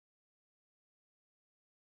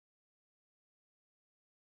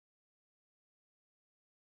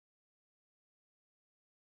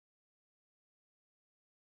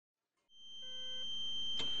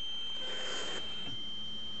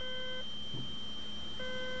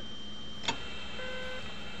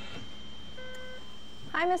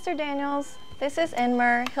Hi, Mr. Daniels. This is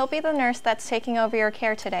Inmer. He'll be the nurse that's taking over your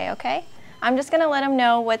care today, okay? I'm just going to let him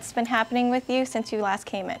know what's been happening with you since you last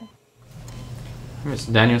came in.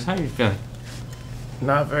 Mr. Daniels, how are you feeling?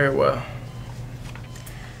 Not very well.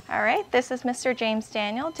 All right, this is Mr. James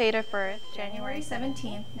Daniel, date of birth, January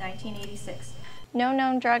 17th, 1986. No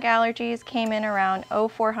known drug allergies, came in around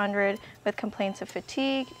 0400 with complaints of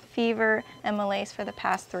fatigue, fever, and malaise for the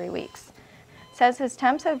past 3 weeks. Says his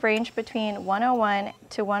temps have ranged between 101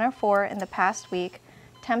 to 104 in the past week.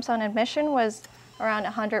 Temps on admission was around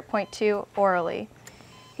 100.2 orally.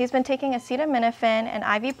 He's been taking acetaminophen and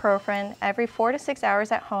ibuprofen every 4 to 6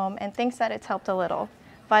 hours at home and thinks that it's helped a little.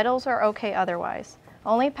 Vitals are okay otherwise.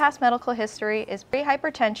 Only past medical history is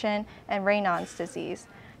pre-hypertension and Raynaud's disease.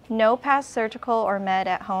 No past surgical or med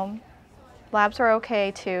at home. Labs are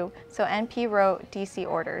okay too, so NP wrote DC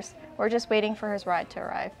orders. We're just waiting for his ride to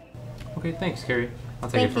arrive. Okay, thanks, Carrie. I'll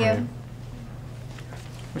take it from Thank here.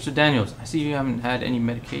 Mr. Daniels, I see you haven't had any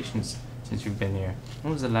medications since you've been here.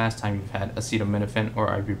 When was the last time you've had acetaminophen or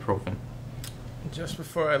ibuprofen? Just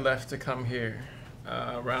before I left to come here,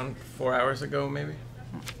 around 4 hours ago, maybe.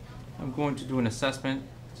 I'm going to do an assessment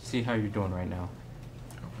to see how you're doing right now.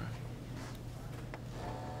 Okay.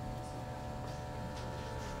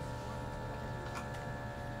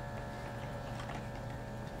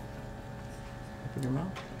 Open your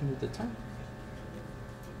mouth and do the tongue.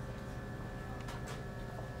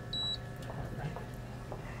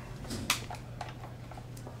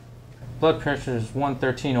 Blood pressure is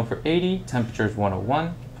 113/80, temperature is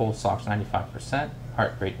 101, pulse ox 95%,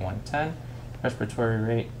 heart rate 110, respiratory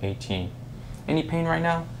rate 18. Any pain right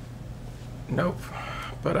now? Nope,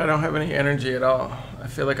 but I don't have any energy at all. I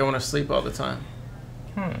feel like I want to sleep all the time.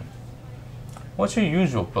 What's your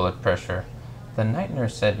usual blood pressure? The night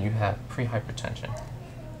nurse said you have pre-hypertension.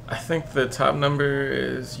 I think the top number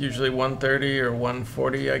is usually 130 or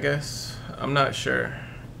 140, I guess. I'm not sure.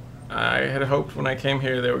 I had hoped when I came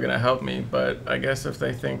here they were going to help me, but I guess if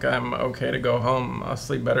they think I'm okay to go home, I'll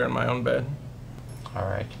sleep better in my own bed. All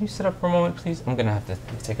right, can you sit up for a moment, please? I'm gonna have to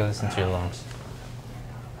take a listen to your lungs.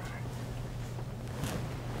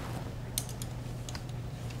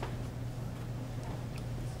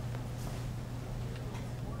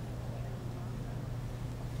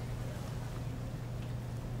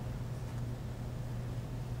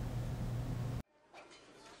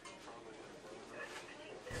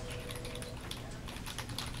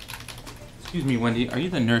 Excuse me, Wendy, are you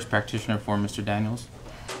the nurse practitioner for Mr. Daniels?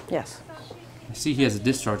 Yes. I see he has a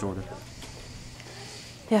discharge order.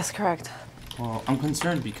 Yes, correct. Well, I'm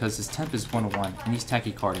concerned because his temp is 101 and he's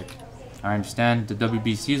tachycardic. I understand the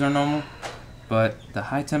WBCs are normal, but the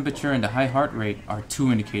high temperature and the high heart rate are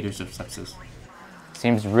 2 indicators of sepsis.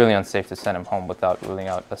 Seems really unsafe to send him home without ruling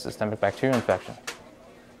out a systemic bacterial infection.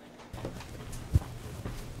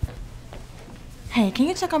 Hey, can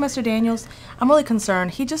you check on Mr. Daniels? I'm really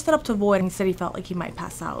concerned. He just stood up to void and he said he felt like he might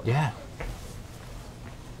pass out. Yeah.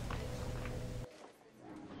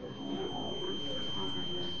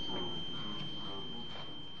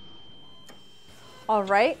 All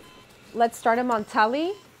right, let's start him on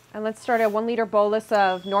tele, and let's start a 1 liter bolus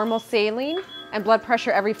of normal saline and blood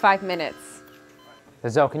pressure every 5 minutes.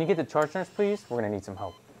 Lizelle, can you get the charge nurse, please? We're gonna need some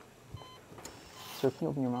help. Sir, can you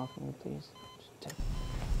open your mouth for me, please?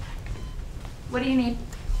 What do you need?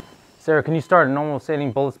 Sarah, can you start a normal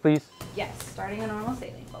saline bolus, please? Yes, starting a normal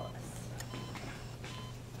saline bolus.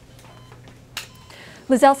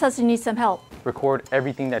 Lizelle says you need some help. Record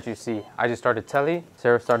everything that you see. I just started tele,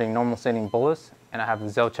 Sarah starting normal saline bolus, and I have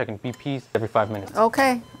Lizelle checking BPs every 5 minutes.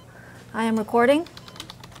 Okay, I am recording.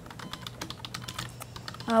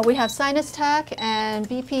 We have sinus tach and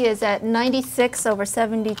BP is at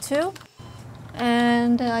 96/72.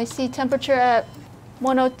 And I see temperature at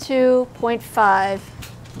 102.5.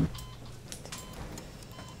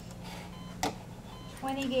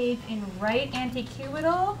 20 gauge in right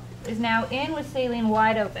antecubital is now in with saline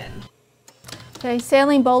wide open. Okay,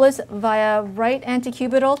 saline bolus via right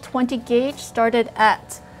antecubital, 20 gauge, started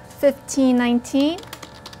at 1519.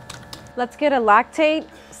 Let's get a lactate,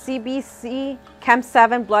 CBC,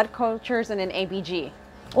 chem7 blood cultures, and an ABG.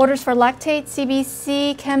 Orders for lactate,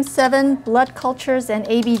 CBC, chem7, blood cultures, and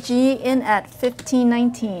ABG in at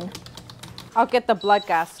 1519. I'll get the blood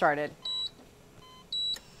gas started.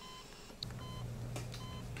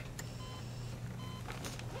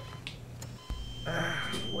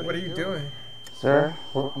 What are you doing? Sir,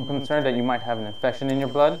 I'm concerned that you might have an infection in your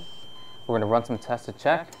blood. We're gonna run some tests to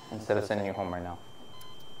check instead of sending you home right now.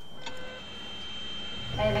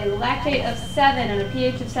 I have a lactate of 7 and a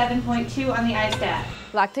pH of 7.2 on the iStat.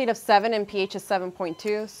 Lactate of 7 and pH of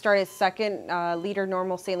 7.2. Start a second liter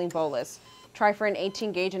normal saline bolus. Try for an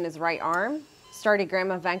 18 gauge in his right arm. Start a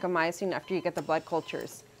gram of vancomycin after you get the blood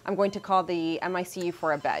cultures. I'm going to call the MICU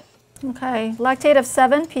for a bed. Okay, lactate of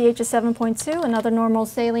 7, pH of 7.2, another normal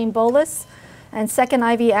saline bolus, and second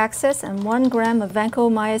IV access, and 1 gram of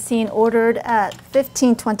vancomycin ordered at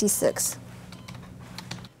 15:26.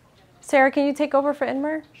 Sarah, can you take over for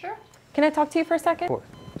Inmer? Sure. Can I talk to you for a second? Sure.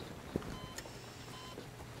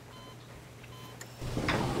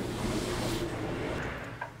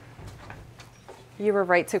 You were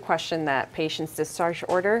right to question that patient's discharge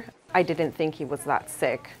order. I didn't think he was that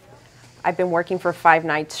sick. I've been working for 5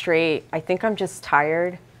 nights straight. I think I'm just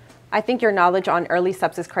tired. I think your knowledge on early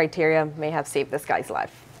sepsis criteria may have saved this guy's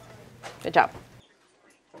life. Good job.